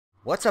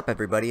What's up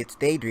everybody, it's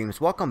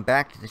DaYDreaMz. Welcome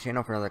back to the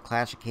channel for another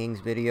Clash of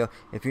Kings video.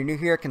 If you're new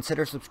here,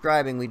 consider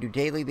subscribing. We do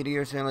daily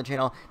videos here on the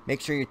channel.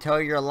 Make sure you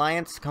tell your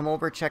alliance, come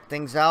over, check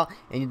things out,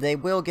 and they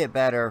will get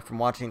better from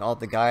watching all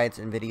the guides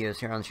and videos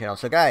here on the channel.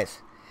 So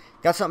guys,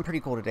 got something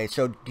pretty cool today.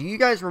 So do you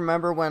guys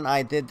remember when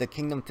I did the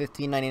Kingdom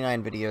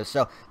 1599 videos?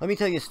 So let me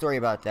tell you a story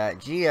about that.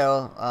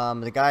 Geo,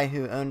 the guy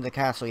who owned the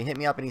castle, he hit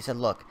me up and he said,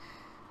 look,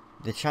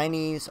 the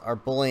Chinese are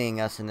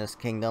bullying us in this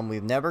kingdom.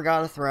 We've never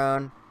got a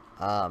throne.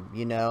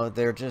 You know,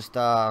 they're just,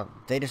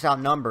 they just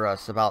outnumber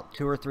us about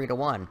 2 or 3 to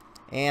 1.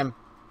 And,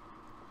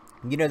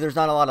 you know, there's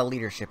not a lot of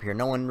leadership here.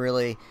 No one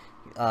really,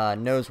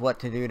 knows what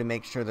to do to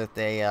make sure that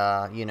they,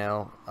 you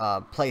know,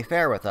 play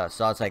fair with us.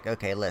 So I was like,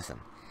 okay, listen.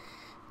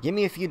 Give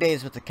me a few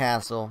days with the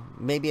castle,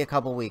 maybe a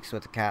couple weeks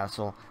with the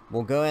castle.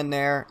 We'll go in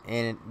there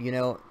and, you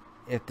know,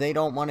 if they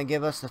don't want to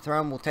give us the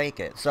throne, we'll take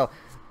it. So,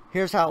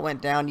 here's how it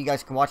went down. You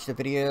guys can watch the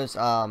videos.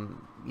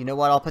 You know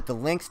what? I'll put the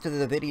links to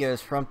the videos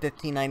from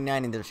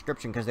 1599 in the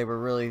description because they were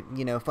really,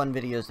 you know, fun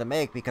videos to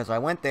make because I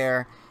went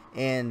there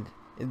and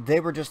they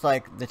were just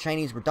like, the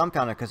Chinese were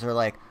dumbfounded because they're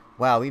like,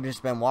 wow, we've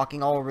just been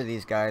walking all over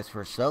these guys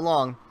for so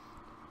long.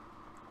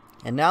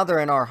 And now they're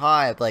in our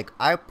hive. Like,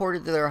 I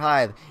ported to their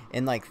hive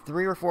and like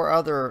 3 or 4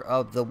 other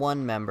of the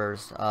One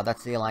members,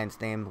 that's the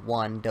alliance name,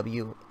 One,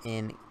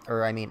 W-N,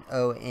 or I mean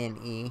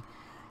O-N-E.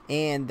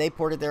 And they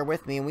ported there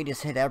with me, and we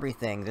just hit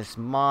everything. This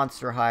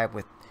monster hive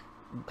with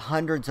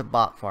hundreds of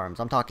bot farms.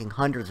 I'm talking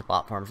hundreds of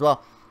bot farms.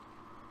 Well,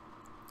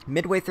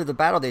 midway through the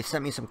battle, they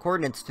sent me some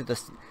coordinates to the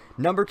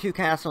number 2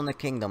 castle in the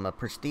kingdom, a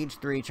Prestige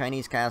 3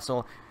 Chinese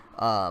castle,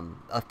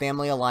 a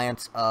family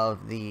alliance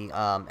of the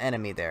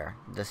enemy there,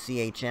 the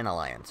CHN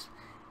alliance.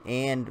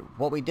 And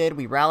what we did,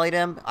 we rallied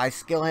him, I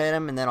skill hit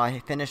him, and then I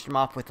finished him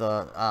off with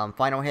a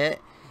final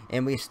hit.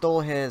 And we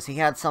stole his, he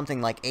had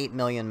something like 8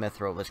 million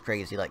mithril. It was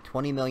crazy, like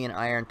 20 million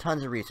iron,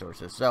 tons of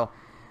resources. So,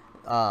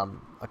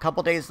 a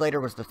couple days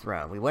later was the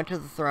throne. We went to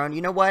the throne.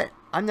 You know what?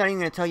 I'm not even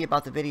going to tell you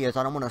about the videos.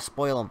 I don't want to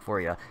spoil them for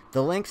you.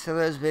 The links to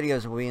those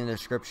videos will be in the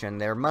description.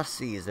 They're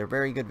must-sees. They're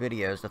very good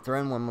videos. The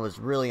throne one was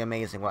really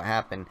amazing what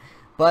happened.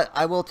 But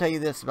I will tell you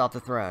this about the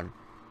throne.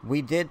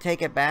 We did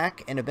take it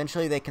back, and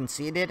eventually they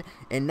conceded.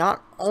 And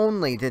not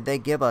only did they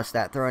give us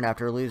that throne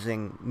after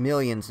losing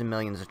millions and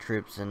millions of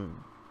troops and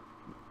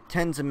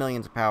tens of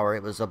millions of power,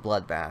 it was a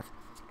bloodbath.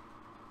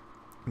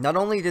 Not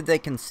only did they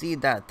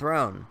concede that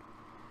throne,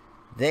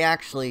 they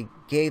actually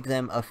gave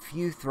them a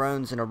few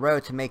thrones in a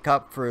row to make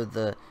up for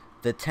the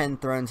 10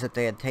 thrones that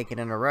they had taken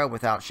in a row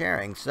without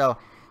sharing. So,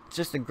 it's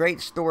just a great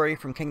story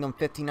from Kingdom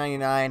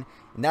 1599,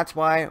 and that's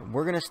why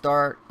we're going to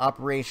start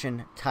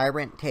Operation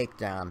Tyrant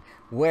Takedown,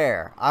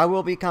 where I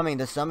will be coming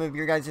to some of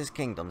your guys'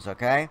 kingdoms,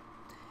 okay?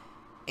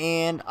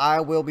 And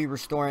I will be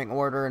restoring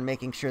order and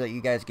making sure that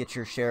you guys get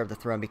your share of the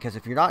throne. Because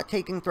if you're not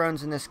taking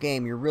thrones in this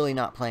game, you're really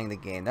not playing the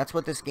game. That's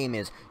what this game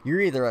is.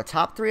 You're either a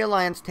top 3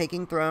 alliance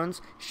taking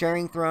thrones,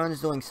 sharing thrones,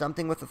 doing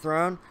something with the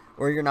throne,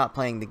 or you're not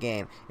playing the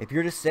game. If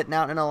you're just sitting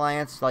out in an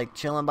alliance, like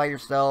chilling by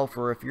yourself,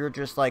 or if you're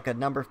just like a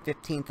number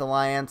 15th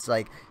alliance,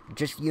 like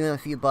just you and a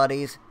few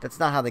buddies, that's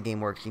not how the game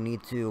works. You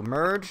need to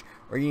merge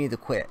or you need to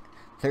quit.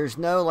 There's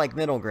no, like,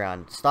 middle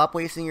ground. Stop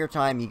wasting your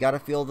time. You gotta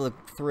feel the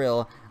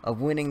thrill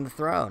of winning the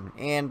throne.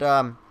 And,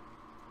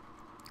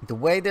 the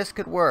way this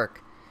could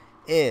work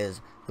is,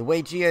 the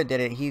way Geo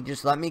did it, he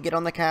just let me get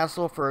on the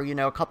castle for, you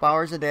know, a couple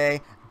hours a day,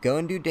 go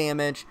and do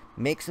damage,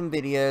 make some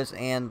videos,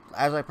 and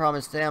as I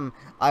promised him,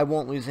 I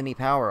won't lose any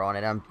power on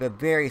it. I'm a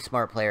very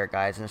smart player,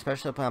 guys, and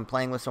especially if I'm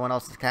playing with someone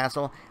else's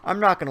castle, I'm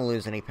not gonna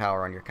lose any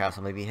power on your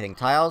castle. I'm gonna be hitting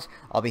tiles,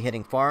 I'll be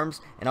hitting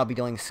farms, and I'll be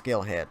doing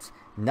skill hits.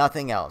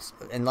 Nothing else,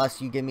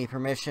 unless you give me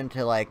permission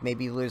to, like,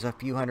 maybe lose a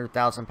few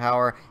 100,000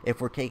 power if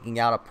we're taking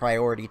out a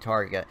priority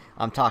target.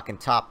 I'm talking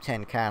top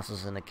 10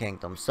 castles in the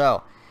kingdom.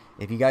 So,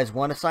 if you guys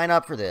want to sign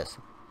up for this,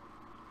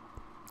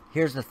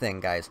 here's the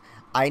thing, guys.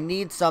 I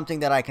need something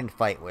that I can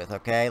fight with,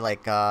 okay?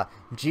 Like,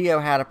 Geo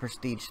had a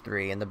Prestige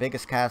 3, and the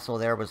biggest castle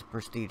there was a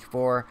Prestige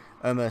 4,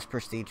 almost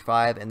Prestige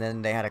 5, and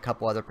then they had a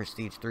couple other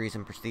Prestige 3s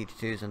and Prestige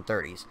 2s and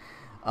 30s.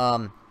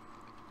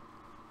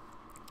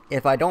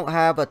 If I don't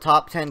have a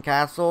top 10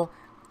 castle,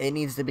 it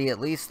needs to be at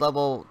least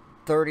level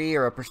 30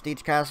 or a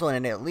prestige castle,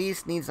 and it at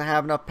least needs to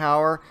have enough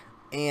power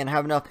and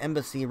have enough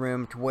embassy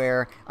room to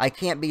where I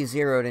can't be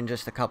zeroed in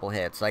just a couple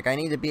hits. Like, I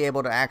need to be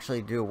able to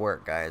actually do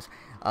work, guys.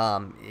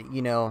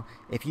 You know,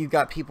 if you've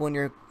got people in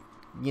your,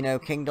 you know,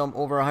 kingdom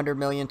over 100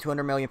 million,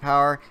 200 million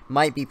power,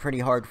 might be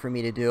pretty hard for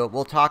me to do it.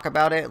 We'll talk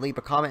about it. Leave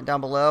a comment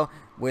down below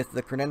with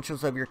the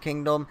credentials of your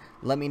kingdom.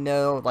 Let me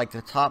know, like,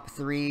 the top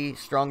 3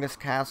 strongest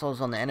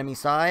castles on the enemy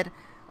side.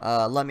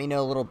 Let me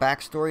know a little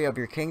backstory of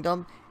your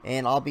kingdom,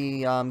 and I'll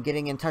be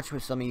getting in touch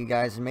with some of you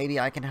guys, and maybe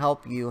I can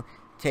help you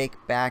take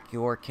back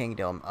your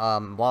kingdom.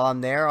 While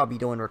I'm there, I'll be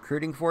doing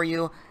recruiting for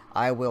you.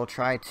 I will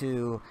try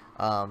to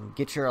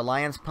get your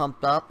alliance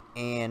pumped up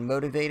and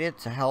motivated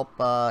to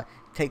help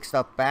take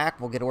stuff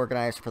back. We'll get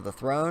organized for the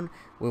throne.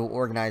 We'll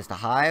organize the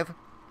hive.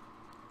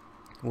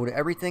 We'll do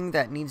everything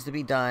that needs to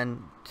be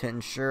done to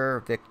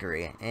ensure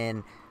victory,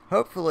 and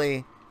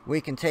hopefully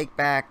we can take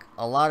back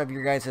a lot of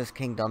your guys'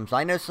 kingdoms.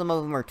 I know some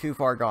of them are too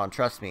far gone,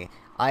 trust me.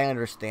 I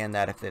understand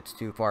that if it's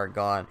too far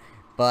gone.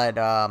 But,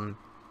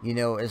 you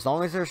know, as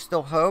long as there's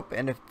still hope,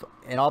 and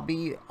I'll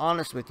be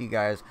honest with you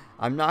guys,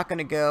 I'm not going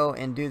to go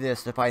and do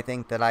this if I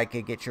think that I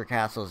could get your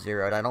castle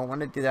zeroed. I don't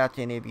want to do that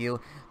to any of you,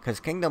 because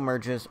kingdom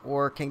merges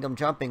or kingdom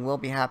jumping will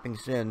be happening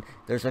soon.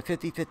 There's a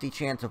 50-50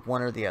 chance of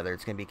one or the other.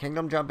 It's going to be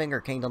kingdom jumping or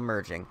kingdom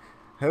merging.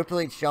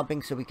 Hopefully it's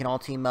jumping so we can all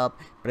team up,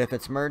 but if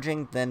it's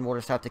merging, then we'll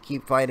just have to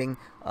keep fighting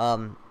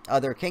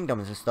other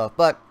kingdoms and stuff.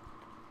 But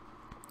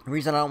the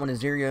reason I don't want to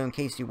zero you in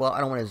case you, well, I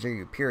don't want to zero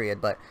you,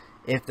 period, but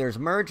if there's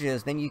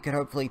merges, then you can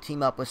hopefully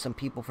team up with some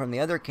people from the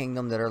other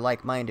kingdom that are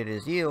like-minded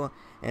as you,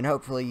 and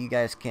hopefully you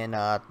guys can,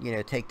 you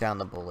know, take down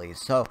the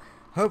bullies. So,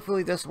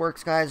 hopefully this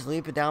works, guys.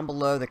 Leave it down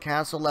below the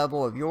castle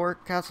level of your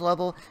castle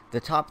level, the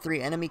top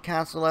 3 enemy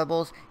castle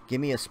levels. Give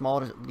me a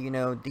small, you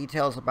know,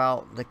 details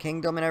about the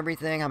kingdom and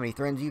everything, how many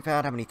thrones you've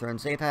had, how many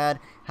thrones they've had,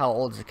 how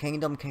old is the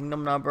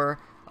kingdom number.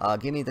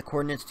 Give me the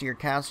coordinates to your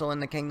castle in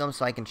the kingdom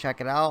so I can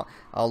check it out.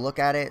 I'll look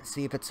at it,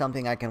 see if it's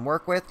something I can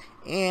work with.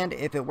 And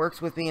if it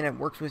works with me and it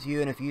works with you,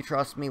 and if you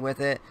trust me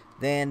with it,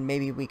 then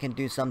maybe we can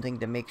do something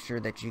to make sure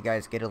that you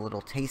guys get a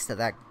little taste of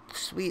that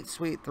sweet,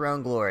 sweet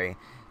throne glory.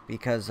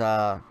 Because,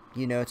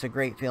 you know, it's a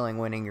great feeling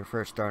winning your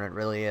first throne. It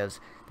really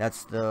is.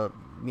 That's the,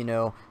 you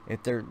know,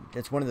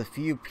 it's one of the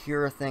few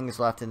pure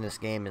things left in this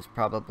game is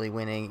probably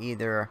winning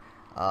either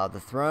the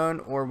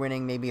throne or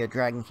winning maybe a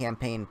Dragon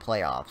Campaign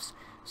playoffs.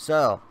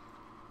 So,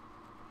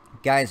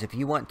 guys, if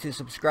you want to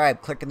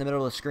subscribe, click in the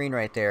middle of the screen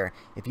right there.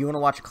 If you want to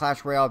watch a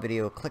Clash Royale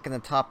video, click in the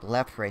top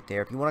left right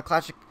there. If you want a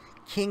Clash of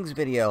Kings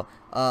video,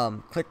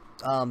 click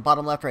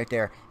bottom left right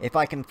there. If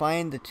I can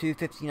find the 2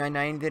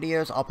 59.9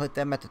 videos, I'll put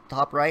them at the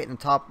top right and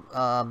top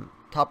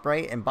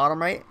right and bottom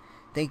right.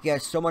 Thank you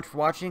guys so much for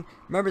watching.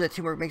 Remember that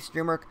teamwork makes the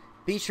dream work.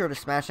 Be sure to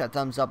smash that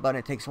thumbs up button.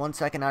 It takes 1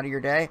 second out of your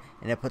day,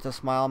 and it puts a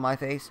smile on my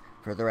face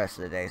for the rest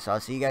of the day. So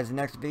I'll see you guys in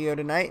the next video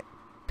tonight.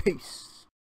 Peace.